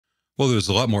Well, there's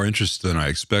a lot more interest than I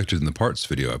expected in the parts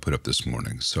video I put up this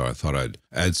morning, so I thought I'd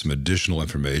add some additional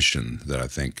information that I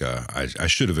think I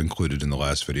should have included in the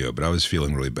last video, but I was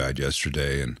feeling really bad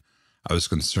yesterday, and I was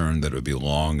concerned that it would be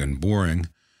long and boring,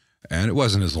 and it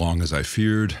wasn't as long as I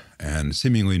feared, and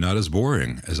seemingly not as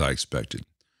boring as I expected.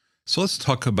 So let's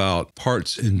talk about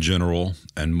parts in general,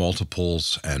 and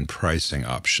multiples, and pricing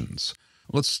options.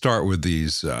 Let's start with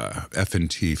these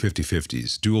FNT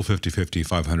 5050s, dual 5050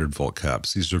 500 volt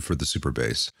caps. These are for the super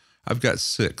bass. I've got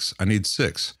 6. I need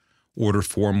 6. Order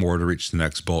 4 more to reach the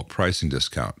next bulk pricing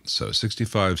discount. So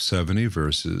 65.70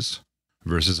 versus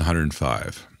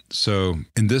 105. So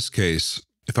in this case,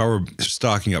 if I were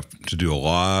stocking up to do a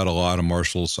lot of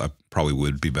Marshalls, I probably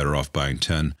would be better off buying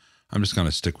 10. I'm just going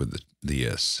to stick with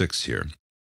the 6 here.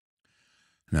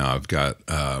 Now, I've got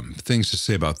things to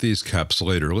say about these caps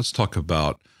later. Let's talk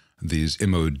about these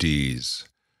MODs.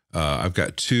 I've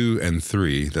got 2 and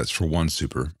 3. That's for 1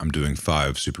 super. I'm doing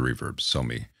 5 super reverbs. So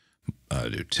me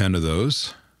do 10 of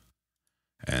those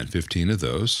and 15 of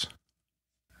those.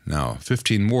 Now,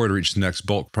 15 more to reach the next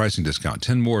bulk pricing discount.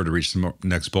 10 more to reach the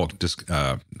next bulk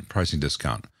pricing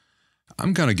discount.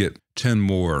 I'm going to get 10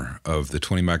 more of the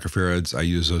 20 microfarads. I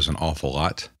use those an awful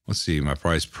lot. Let's see, my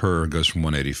price per goes from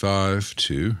 $1.85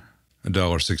 to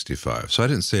 $1.65. So I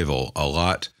didn't save a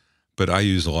lot, but I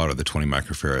use a lot of the 20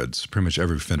 microfarads. Pretty much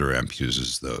every Fender amp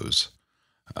uses those.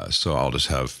 So I'll just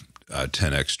have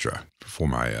 10 extra for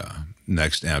my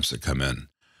next amps that come in.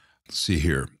 Let's see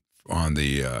here on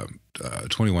the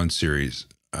 21 series,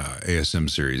 ASM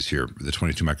series here, the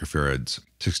 22 microfarads,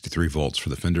 63 volts for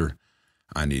the Fender.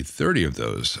 I need 30 of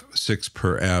those, 6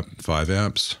 per amp, 5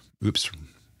 amps. Oops.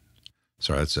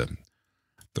 Sorry, that's it.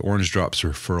 The orange drops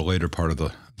are for a later part of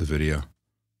the video.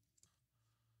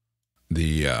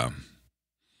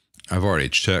 I've already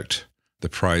checked the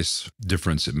price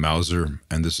difference at Mauser,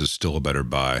 and this is still a better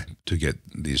buy to get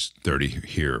these 30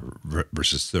 here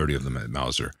versus 30 of them at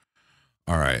Mauser.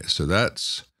 All right, so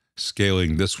that's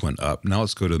scaling this one up. Now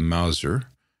let's go to Mauser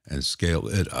and scale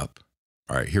it up.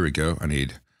 All right, here we go. I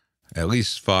need at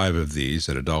least 5 of these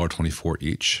at $1.24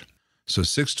 each. So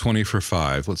 $6.20 for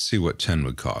 5. Let's see what 10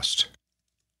 would cost.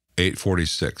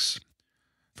 $8.46.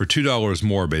 For $2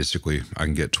 more, basically, I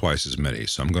can get twice as many.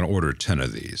 So I'm going to order 10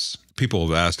 of these. People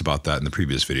have asked about that in the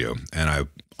previous video, and I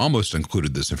almost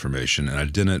included this information, and I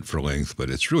didn't for length, but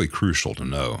it's really crucial to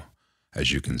know,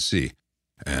 as you can see.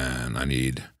 And I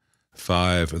need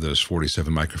 5 of those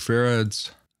 47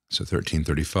 microfarads. So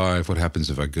 $13.35. What happens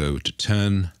if I go to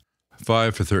 10?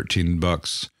 5 for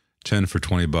 $13, 10 for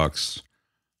 $20.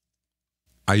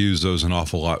 I use those an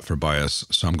awful lot for bias,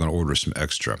 so I'm going to order some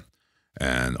extra.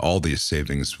 And all these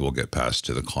savings will get passed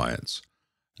to the clients.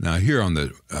 Now here on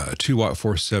the 2 watt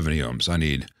 470 ohms, I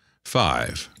need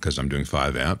 5 because I'm doing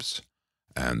 5 amps.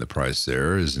 And the price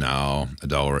there is now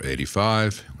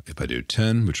 $1.85. If I do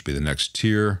 10, which would be the next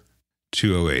tier,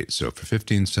 $2.08. So for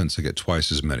 15 cents, I get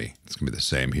twice as many. It's going to be the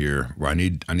same here where I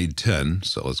need 10.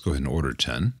 So let's go ahead and order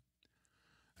 10.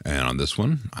 And on this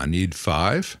one, I need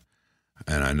 5.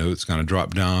 And I know it's going to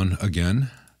drop down again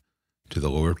to the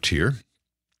lower tier.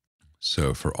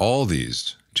 So for all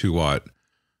these 2 watt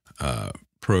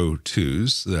Pro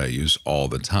 2s that I use all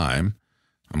the time,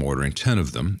 I'm ordering 10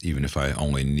 of them, even if I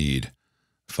only need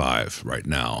 5 right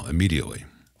now, immediately.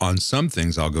 On some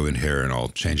things, I'll go in here and I'll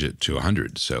change it to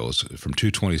 100. So from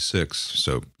 $2.26,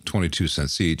 so 22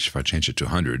 cents each, if I change it to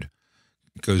 100,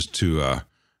 it goes to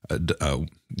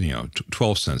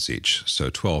 12 cents each, so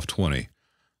 $12.20.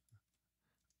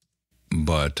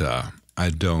 But I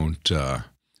don't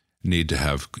need to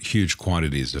have huge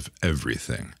quantities of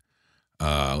everything.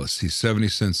 Let's see, 70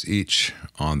 cents each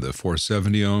on the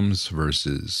 470 ohms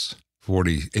versus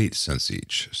 48 cents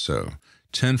each. So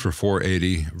 10 for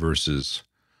 480 versus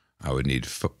I would need,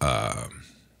 I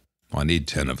need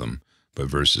 10 of them, but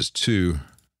versus 2,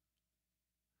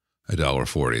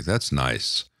 $1.40. That's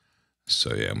nice.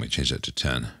 So yeah, let me change that to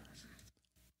 10.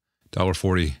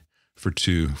 $1.40 for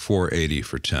 2, $4.80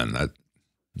 for 10. That,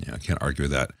 yeah, I can't argue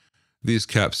with that. These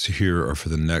caps here are for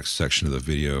the next section of the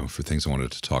video for things I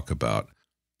wanted to talk about.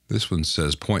 This one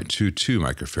says 0.22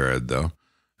 microfarad though,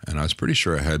 and I was pretty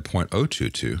sure I had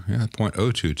 0.022. Yeah,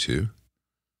 0.022.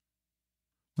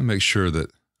 Let me make sure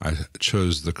that I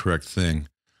chose the correct thing.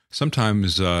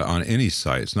 Sometimes on any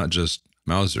site, it's not just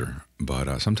Mauser,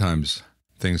 but sometimes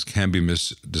things can be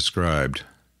misdescribed.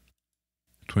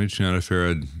 22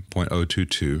 nanofarad,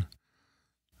 0.022.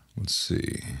 Let's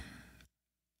see.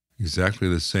 Exactly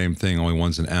the same thing, only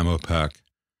one's an ammo pack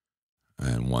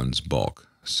and one's bulk.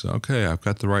 So, okay, I've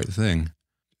got the right thing.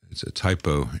 It's a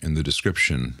typo in the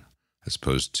description as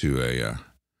opposed to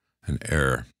an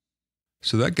error.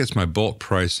 So that gets my bulk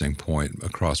pricing point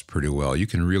across pretty well. You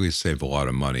can really save a lot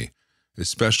of money,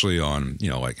 especially on,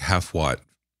 like half-watt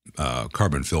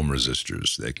carbon film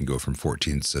resistors. They can go from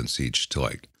 14 cents each to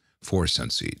like 4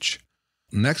 cents each.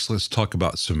 Next, let's talk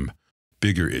about some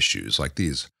bigger issues like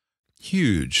these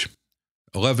huge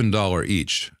 $11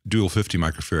 each dual 50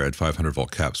 microfarad 500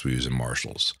 volt caps we use in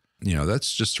Marshalls.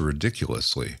 That's just a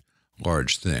ridiculously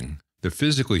large thing. They're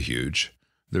physically huge.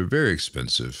 They're very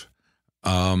expensive.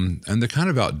 And they're kind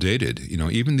of outdated.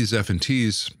 Even these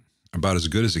F&Ts are about as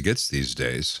good as it gets these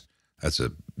days. That's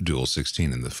a dual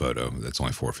 16 in the photo. That's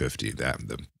only 450.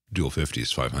 The dual 50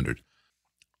 is 500.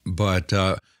 But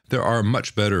there are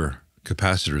much better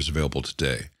capacitors available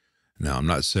today. Now, I'm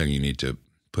not saying you need to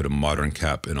put a modern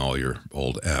cap in all your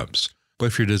old amps. But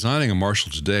if you're designing a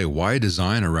Marshall today, why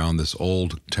design around this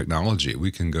old technology?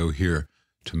 We can go here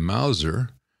to Mauser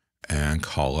and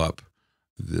call up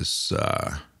this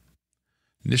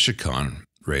Nishikon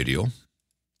radial.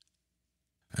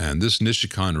 And this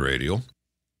Nishikon radial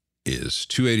is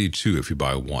 $282 if you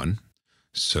buy one.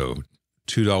 So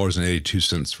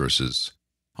 $2.82 versus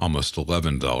almost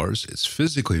 $11. It's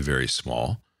physically very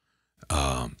small.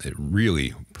 It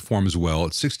really performs well.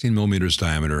 It's 16 millimeters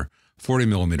diameter, 40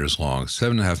 millimeters long,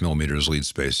 7.5 millimeters lead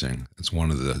spacing. It's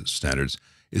one of the standards.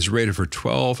 Is rated for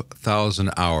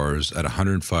 12,000 hours at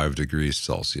 105 degrees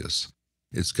Celsius.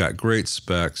 It's got great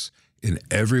specs. In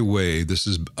every way, this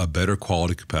is a better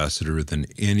quality capacitor than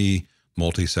any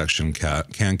multi-section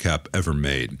can cap ever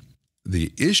made.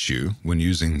 The issue when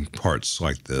using parts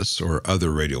like this or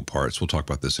other radial parts, we'll talk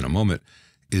about this in a moment,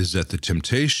 is that the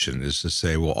temptation is to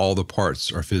say, well, all the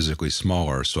parts are physically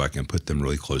smaller, so I can put them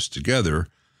really close together,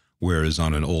 whereas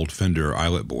on an old Fender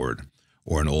eyelet board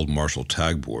or an old Marshall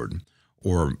tag board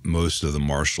or most of the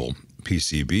Marshall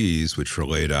PCBs, which were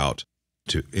laid out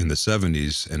in the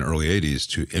 70s and early 80s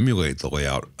to emulate the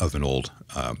layout of an old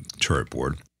turret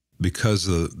board. Because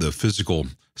of the physical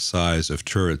size of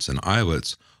turrets and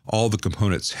eyelets, all the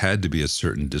components had to be a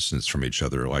certain distance from each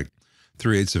other, like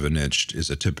 3/8 of an inch is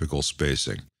a typical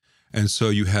spacing. And so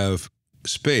you have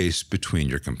space between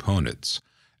your components.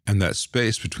 And that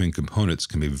space between components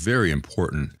can be very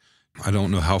important. I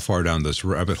don't know how far down this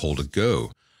rabbit hole to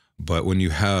go, but when you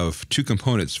have two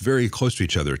components very close to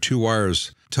each other, two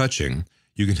wires touching,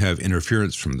 you can have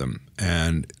interference from them.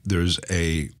 And there's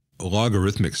a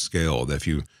logarithmic scale that if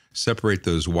you separate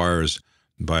those wires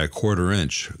by 1/4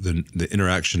 inch, the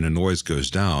interaction and noise goes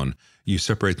down. You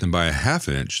separate them by 1/2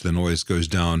 inch, the noise goes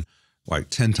down like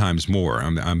 10 times more.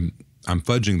 I'm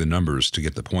fudging the numbers to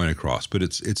get the point across, but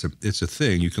it's a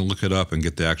thing. You can look it up and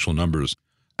get the actual numbers.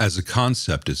 As a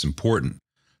concept, it's important.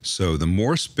 So the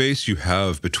more space you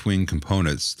have between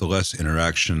components, the less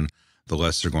interaction, the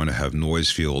less they're going to have noise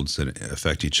fields that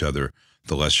affect each other,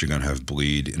 the less you're going to have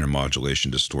bleed, intermodulation,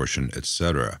 distortion,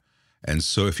 etc. And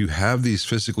so if you have these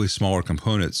physically smaller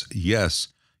components, yes,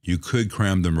 you could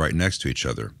cram them right next to each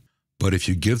other. But if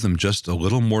you give them just a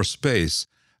little more space,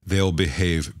 they'll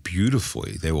behave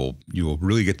beautifully. You will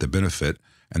really get the benefit,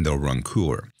 and they'll run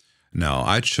cooler. Now,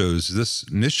 I chose this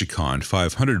Nishikon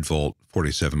 500 volt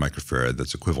 47 microfarad.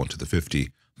 That's equivalent to the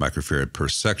 50 microfarad per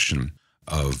section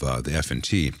of the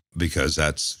F&T, because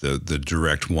that's the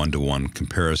direct one-to-one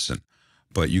comparison.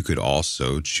 But you could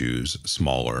also choose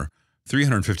smaller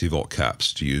 350 volt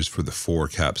caps to use for the 4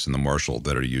 caps in the Marshall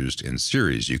that are used in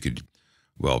series.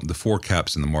 The 4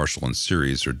 caps in the Marshall in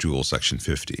series are dual section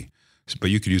 50. But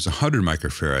you could use 100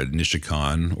 microfarad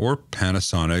Nishikon or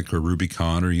Panasonic or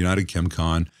Rubicon or United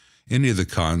Chemcon. Any of the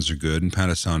cons are good, and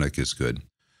Panasonic is good.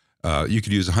 You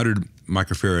could use 100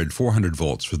 microfarad 400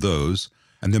 volts for those.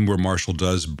 And then where Marshall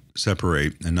does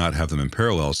separate and not have them in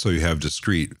parallel, so you have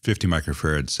discrete 50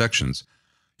 microfarad sections,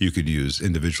 you could use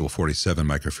individual 47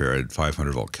 microfarad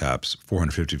 500 volt caps,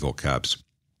 450 volt caps,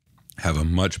 have a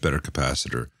much better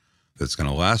capacitor that's going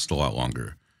to last a lot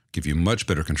longer, give you much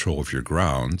better control of your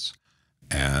grounds,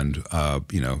 and,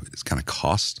 it's going to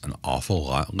cost an awful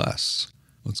lot less.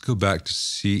 Let's go back to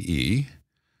CE,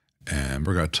 and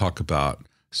we're going to talk about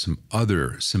some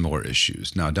other similar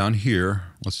issues. Now, down here,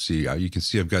 let's see, you can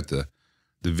see I've got the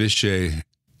Vishay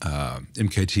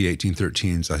MKT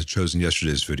 1813s I chose in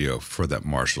yesterday's video for that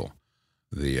Marshall,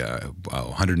 the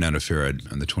 100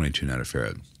 nanofarad and the 22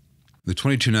 nanofarad. The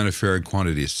 22 nanofarad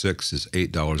quantity 6 is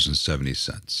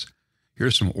 $8.70.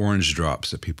 Here's some orange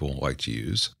drops that people like to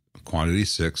use. Quantity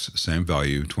 6, same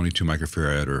value, 22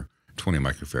 microfarad or 20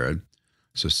 microfarad.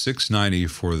 So $6.90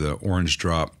 for the orange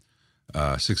drop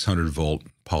 600 volt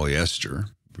polyester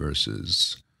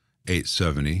versus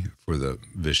 $8.70 for the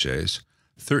Vishays.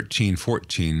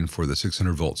 $13.14 for the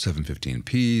 600 volt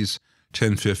 715Ps,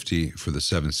 $10.50 for the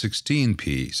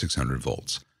 716P 600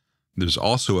 volts. There's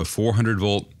also a 400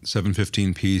 volt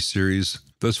 715p series.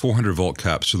 Those 400 volt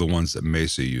caps are the ones that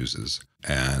Mesa uses,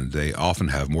 and they often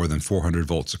have more than 400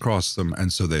 volts across them,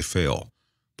 and so they fail,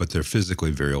 but they're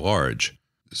physically very large.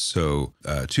 So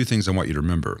two things I want you to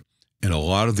remember. In a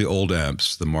lot of the old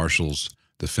amps, the Marshalls,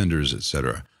 the Fenders,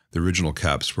 etc., the original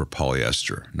caps were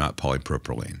polyester, not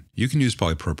polypropylene. You can use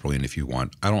polypropylene if you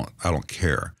want. I don't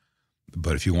care.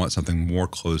 But if you want something more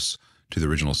close to the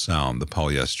original sound, the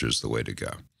polyester is the way to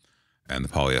go. And the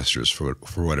polyesters,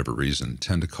 for whatever reason,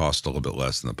 tend to cost a little bit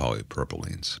less than the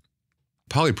polypropylenes.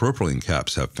 Polypropylene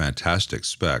caps have fantastic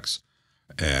specs,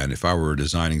 and if I were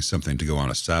designing something to go on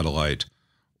a satellite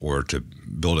or to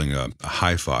building a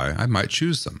hi-fi, I might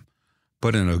choose them.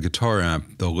 But in a guitar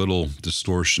amp, the little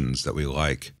distortions that we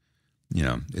like,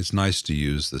 it's nice to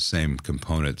use the same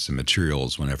components and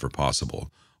materials whenever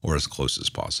possible, or as close as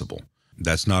possible.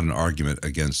 That's not an argument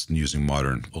against using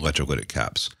modern electrolytic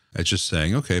caps. It's just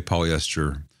saying, okay,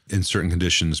 polyester in certain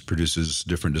conditions produces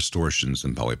different distortions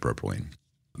than polypropylene.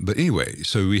 But anyway,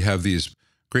 so we have these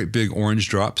great big orange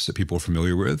drops that people are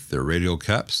familiar with. They're radial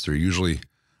caps. They're usually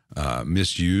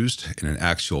misused in an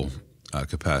axial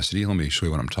capacity. Let me show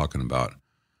you what I'm talking about.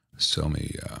 So let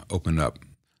me open up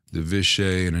the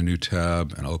Vichy in a new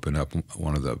tab and open up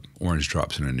one of the orange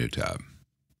drops in a new tab.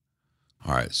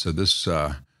 All right, so this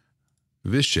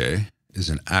Vichy is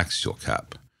an axial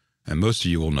cap. And most of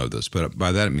you will know this, but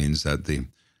by that it means that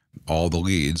all the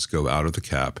leads go out of the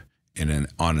cap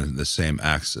on the same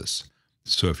axis.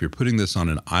 So if you're putting this on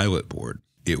an eyelet board,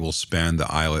 it will span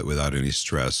the eyelet without any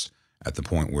stress at the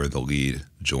point where the lead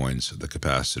joins the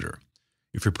capacitor.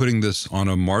 If you're putting this on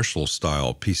a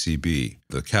Marshall-style PCB,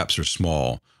 the caps are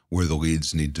small, where the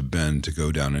leads need to bend to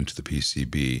go down into the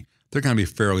PCB. They're going to be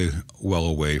fairly well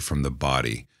away from the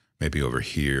body, maybe over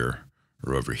here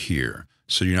or over here.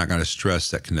 So you're not going to stress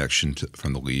that connection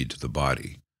from the lead to the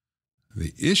body.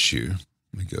 The issue,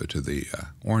 let me go to the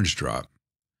orange drop,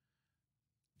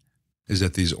 is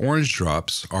that these orange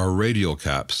drops are radial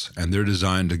caps, and they're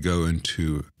designed to go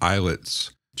into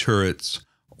eyelets, turrets,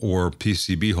 or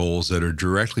PCB holes that are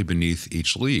directly beneath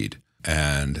each lead.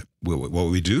 And what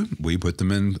we do, we put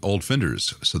them in old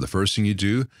Fenders. So the first thing you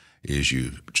do is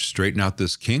you straighten out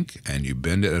this kink and you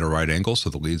bend it at a right angle so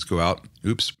the leads go out.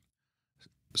 Oops.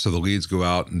 So the leads go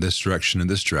out in this direction and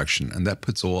this direction. And that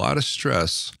puts a lot of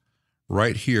stress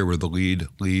right here where the lead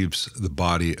leaves the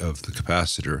body of the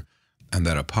capacitor, and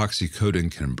that epoxy coating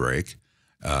can break,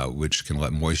 which can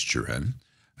let moisture in.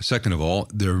 Second of all,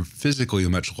 they're physically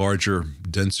much larger,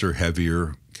 denser,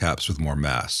 heavier caps with more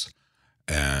mass.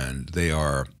 And they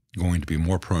are going to be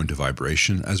more prone to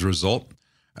vibration as a result,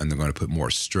 and they're going to put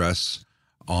more stress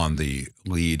on the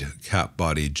lead cap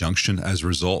body junction as a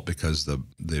result, because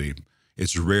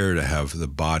it's rare to have the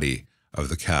body of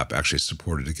the cap actually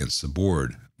supported against the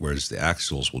board, whereas the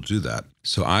axials will do that.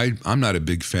 So I'm not a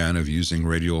big fan of using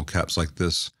radial caps like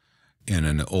this in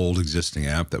an old existing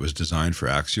amp that was designed for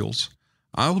axials.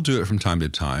 I will do it from time to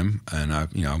time, and I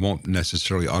won't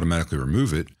necessarily automatically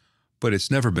remove it, but it's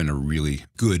never been a really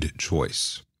good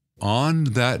choice. On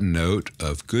that note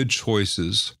of good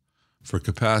choices for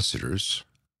capacitors,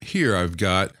 here I've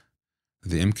got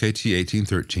the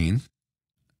MKT1813,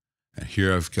 and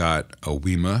here I've got a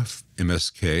WEMA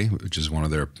MSK, which is one of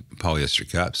their polyester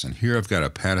caps, and here I've got a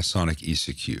Panasonic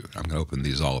ECQ. I'm going to open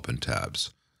these all up in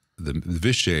tabs. The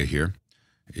Vichy here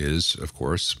is, of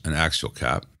course, an axial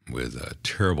cap with a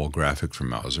terrible graphic from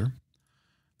Mauser,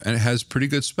 and it has pretty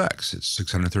good specs. It's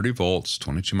 630 volts,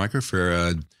 22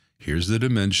 microfarad. Here's the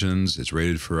dimensions. It's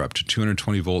rated for up to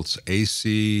 220 volts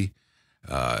AC.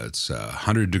 It's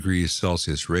 100 degrees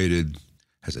Celsius rated,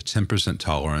 has a 10%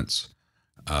 tolerance.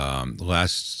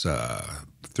 Lasts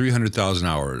 300,000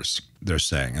 hours, they're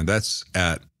saying, and that's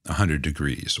at 100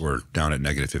 degrees or down at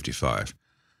 -55.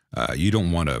 You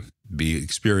don't want to be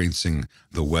experiencing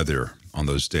the weather on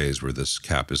those days where this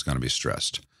cap is going to be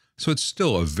stressed. So it's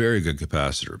still a very good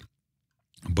capacitor,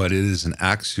 but it is an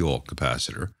axial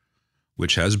capacitor,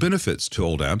 which has benefits to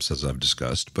old amps, as I've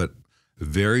discussed, but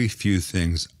very few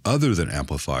things other than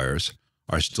amplifiers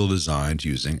are still designed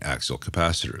using axial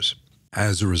capacitors.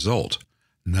 As a result,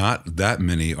 not that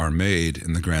many are made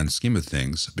in the grand scheme of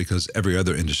things because every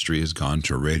other industry has gone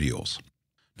to radials.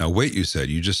 Now wait, you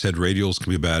just said radials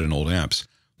can be bad in old amps.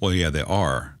 Well, yeah, they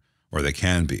are, or they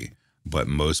can be, but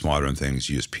most modern things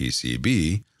use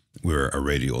PCB where a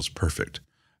radial is perfect.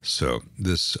 So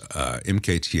this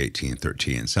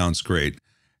MKT1813 sounds great.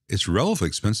 It's relatively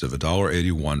expensive,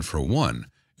 $1.81 for one.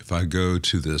 If I go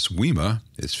to this WEMA,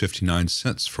 it's 59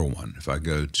 cents for one. If I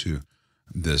go to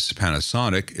this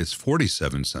Panasonic, it's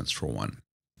 47 cents for one.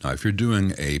 Now, if you're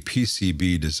doing a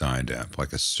PCB designed amp,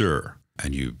 like a Shure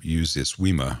and you use this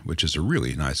WEMA, which is a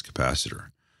really nice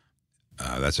capacitor.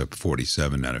 That's a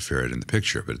 47 nanofarad in the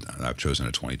picture, but I've chosen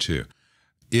a 22.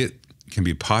 It can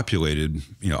be populated,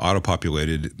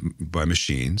 auto-populated by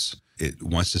machines. It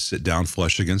wants to sit down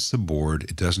flush against the board.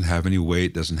 It doesn't have any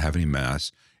weight, doesn't have any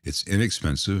mass. It's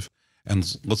inexpensive.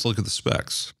 And let's look at the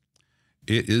specs.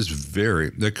 It is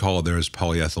they call it, there's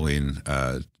polyethylene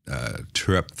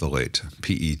terephthalate,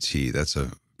 PET. That's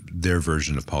their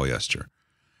version of polyester.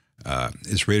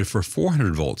 It's rated for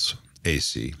 400 volts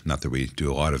AC. Not that we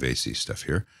do a lot of AC stuff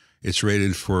here. It's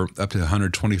rated for up to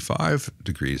 125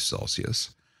 degrees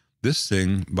Celsius. This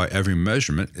thing, by every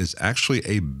measurement, is actually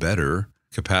a better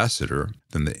capacitor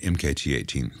than the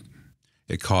MKT18.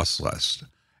 It costs less,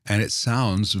 and it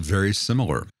sounds very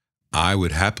similar. I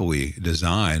would happily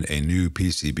design a new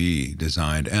PCB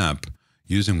designed amp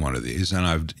using one of these, and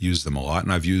I've used them a lot,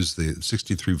 and I've used the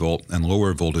 63 volt and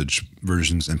lower voltage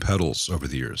versions and pedals over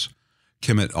the years.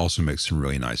 Kemet also makes some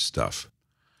really nice stuff.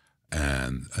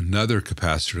 And another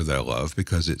capacitor that I love,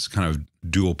 because it's kind of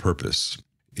dual purpose,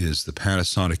 is the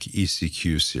Panasonic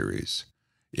ECQ series.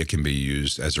 It can be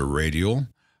used as a radial,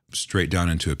 straight down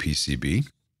into a PCB,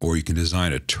 or you can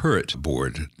design a turret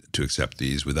board to accept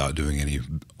these without doing any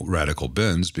radical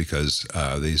bends, because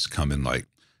these come in like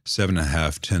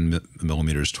 7.5, 10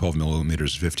 millimeters, 12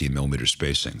 millimeters, 15 millimeter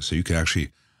spacing. So you can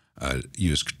actually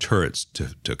use turrets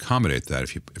to accommodate that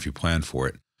if you plan for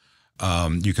it.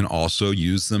 You can also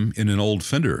use them in an old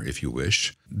Fender if you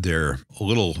wish. They're a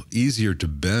little easier to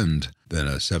bend than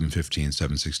a 715,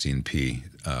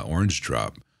 716p orange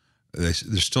drop. They're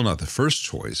still not the first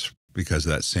choice because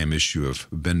of that same issue of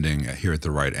bending here at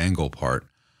the right angle part.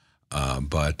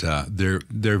 But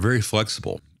they're very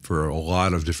flexible for a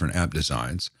lot of different amp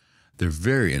designs. They're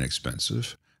very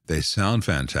inexpensive. They sound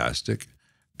fantastic.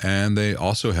 And they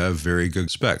also have very good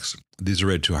specs. These are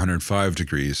rated to 105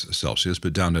 degrees Celsius,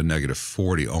 but down to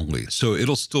 -40 only. So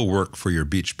it'll still work for your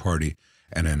beach party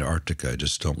and Antarctica.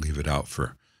 Just don't leave it out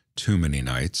for too many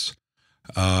nights.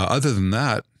 Other than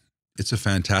that, it's a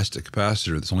fantastic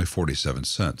capacitor that's only 47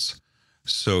 cents.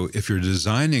 So if you're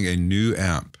designing a new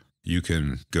amp, you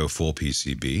can go full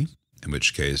PCB, in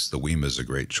which case the WEMA is a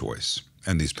great choice.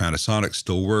 And these Panasonic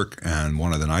still work, and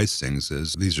one of the nice things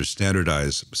is these are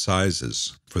standardized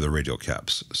sizes for the radial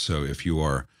caps. So if you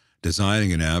are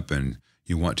designing an amp and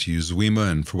you want to use WEMA,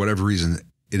 and for whatever reason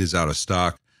it is out of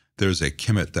stock, there's a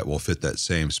Kemet that will fit that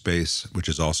same space, which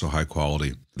is also high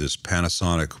quality. This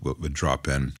Panasonic would drop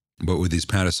in. But with these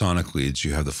Panasonic leads,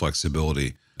 you have the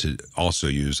flexibility to also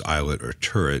use eyelet or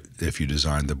turret if you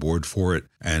design the board for it.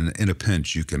 And in a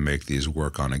pinch, you can make these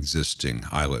work on existing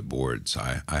eyelet boards.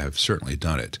 I have certainly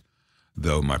done it,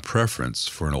 though my preference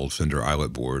for an old Fender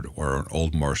eyelet board or an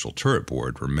old Marshall turret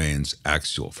board remains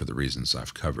axial for the reasons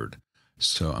I've covered.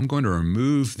 So I'm going to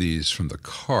remove these from the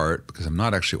cart because I'm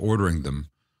not actually ordering them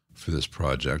for this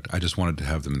project. I just wanted to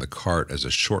have them in the cart as a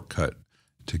shortcut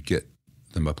to get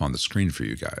them up on the screen for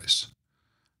you guys.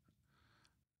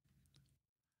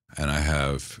 And I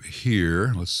have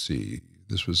here, let's see,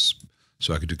 this was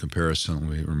so I could do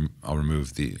comparison. I'll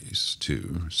remove these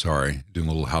two. Sorry, doing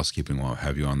a little housekeeping while I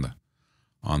have you on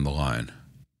the line.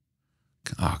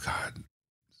 Oh God,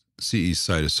 CE's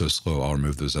site is so slow. I'll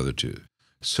remove those other two.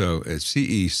 So at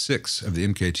CE6 of the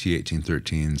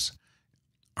MKT1813s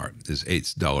is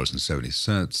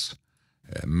 $8.70.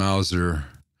 At Mauser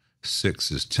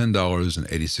 6 is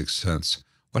 $10.86.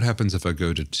 What happens if I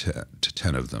go to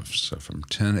 10 of them? So from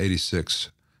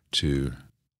 1086 to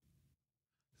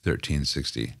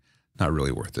 1360, not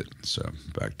really worth it. So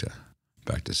back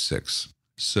to 6.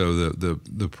 So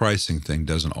the pricing thing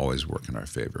doesn't always work in our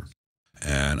favor.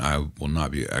 And I will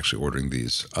not be actually ordering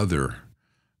these other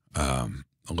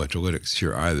electrolytics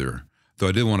here either. Though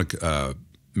I did want to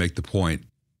make the point,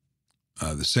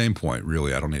 the same point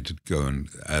really. I don't need to go in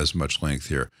as much length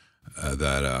here.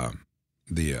 That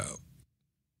the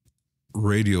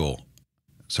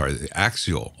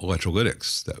axial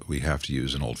electrolytics that we have to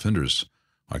use in old Fenders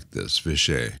like this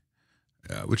Vichy,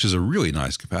 which is a really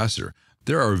nice capacitor.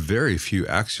 There are very few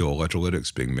axial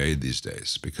electrolytics being made these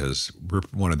days because we're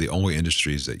one of the only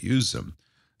industries that use them.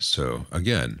 So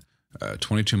again,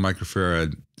 22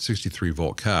 microfarad 63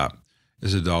 volt cap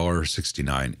is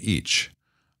 $1.69 each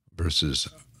versus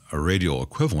a radial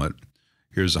equivalent.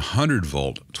 Here's a 100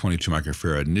 volt 22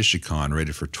 microfarad Nishikon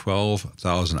rated for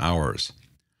 12,000 hours.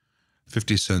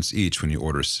 50 cents each when you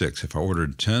order 6. If I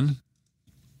ordered 10,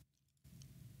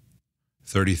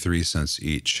 33 cents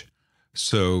each.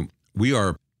 So we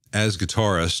are, as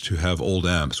guitarists who have old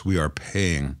amps, we are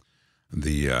paying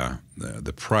the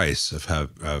price of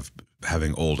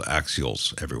having old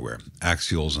axials everywhere.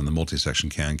 Axials and the multi-section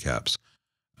can caps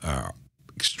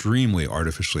extremely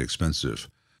artificially expensive.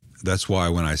 That's why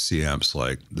when I see amps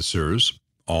like the Shure's,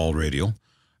 all radial,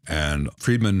 and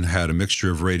Friedman had a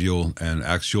mixture of radial and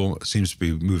axial, it seems to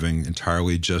be moving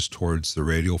entirely just towards the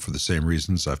radial for the same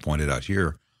reasons I've pointed out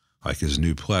here, like his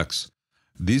new Plex.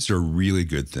 These are really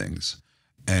good things.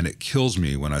 And it kills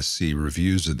me when I see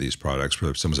reviews of these products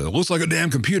where someone says, it looks like a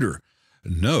damn computer.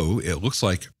 No, it looks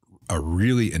like a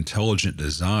really intelligent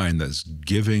design that's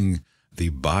giving the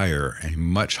buyer a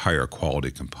much higher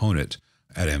quality component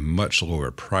at a much lower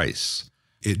price.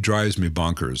 It drives me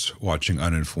bonkers watching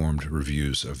uninformed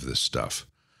reviews of this stuff.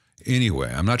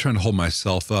 Anyway, I'm not trying to hold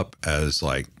myself up as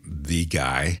like the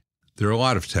guy. There are a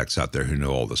lot of techs out there who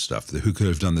know all this stuff, who could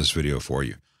have done this video for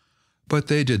you. But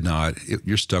they did not.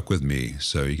 You're stuck with me,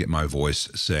 so you get my voice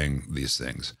saying these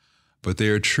things. But they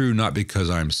are true not because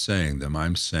I'm saying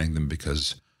them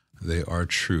because they are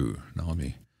true. Now let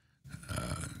me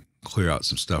clear out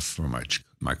some stuff from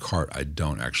my cart I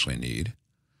don't actually need.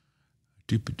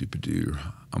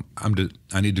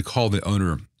 I need to call the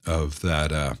owner of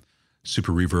that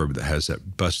Super Reverb that has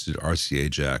that busted RCA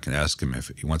jack and ask him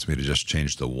if he wants me to just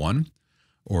change the one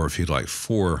or if he'd like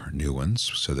 4 new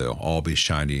ones so they'll all be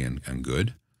shiny and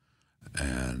good.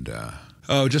 And,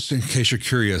 oh, just in case you're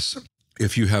curious,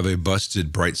 if you have a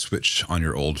busted bright switch on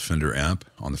your old Fender amp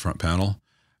on the front panel,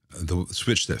 the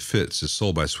switch that fits is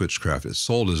sold by Switchcraft. It's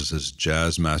sold as this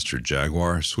Jazzmaster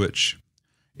Jaguar switch.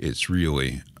 It's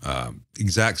really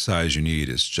exact size you need.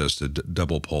 It's just a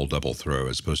double pole, double throw,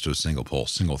 as opposed to a single pole,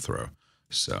 single throw.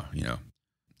 So, you know,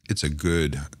 it's a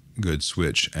good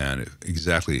switch, and it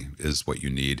exactly is what you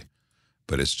need,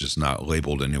 but it's just not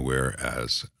labeled anywhere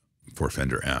as for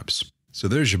Fender amps. So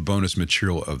there's your bonus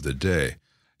material of the day.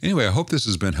 Anyway, I hope this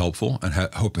has been helpful, and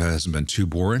hope it hasn't been too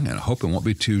boring, and I hope it won't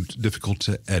be too difficult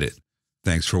to edit.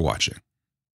 Thanks for watching.